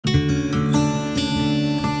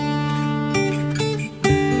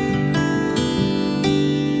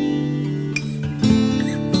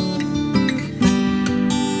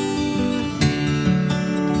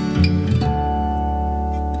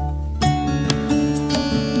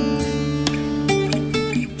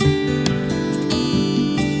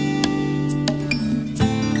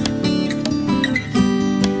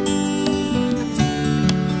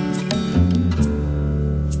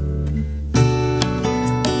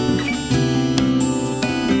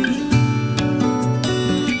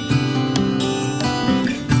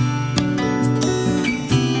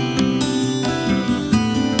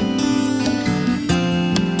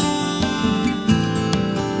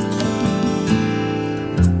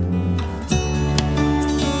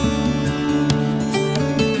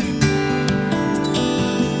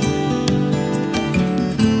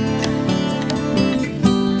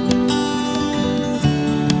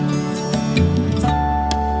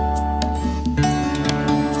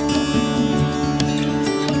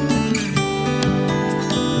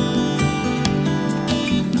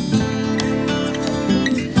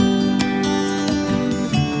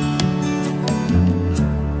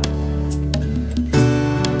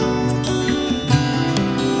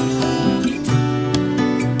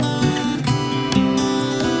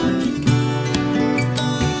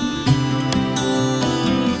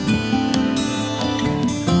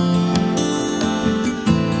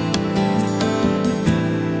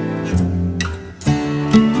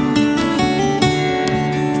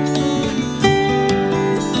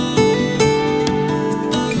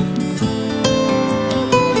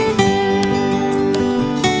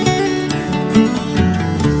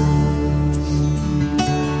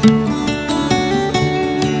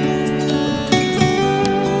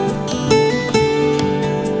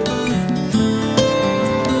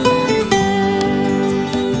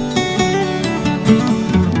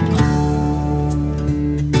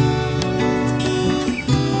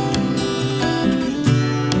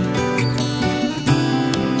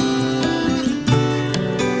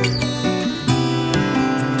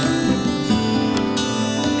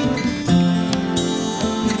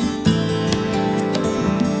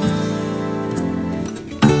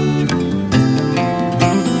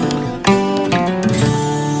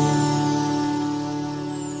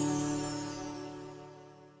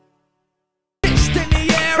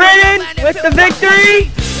with the victory.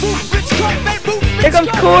 Here comes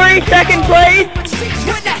Corey, second place.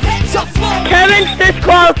 Kevin's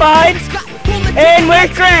disqualified. And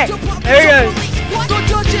where's Greg? There he goes.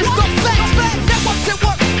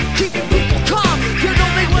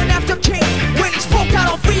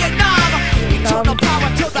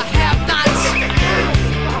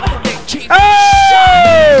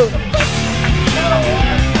 Oh!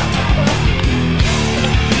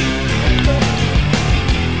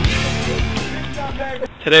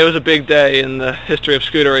 Today was a big day in the history of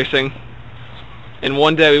scooter racing. In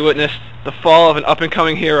one day we witnessed the fall of an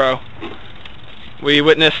up-and-coming hero. We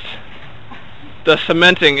witnessed the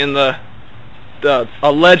cementing in a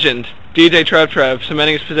legend, DJ Trev,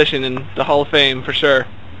 cementing his position in the Hall of Fame for sure.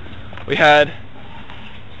 We had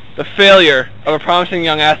the failure of a promising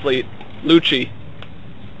young athlete, Lucci,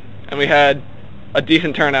 and we had a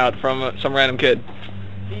decent turnout from some random kid.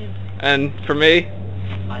 And for me,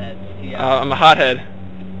 I'm a hothead.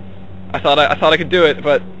 I thought I could do it,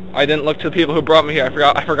 but I didn't look to the people who brought me here.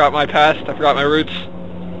 I forgot my past. I forgot my roots,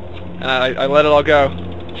 and I let it all go.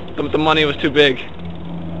 The money was too big.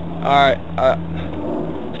 All right.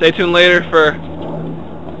 Stay tuned later for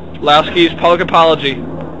Lowski's public apology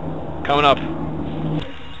coming up.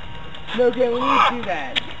 Okay, we need to do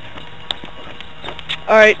that.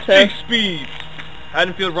 All right, so. Big Speed,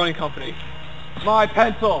 Haddonfield Running Company. My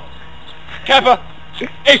pencil. Kappa,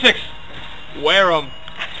 Asics, wear 'em.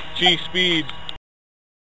 G Speed.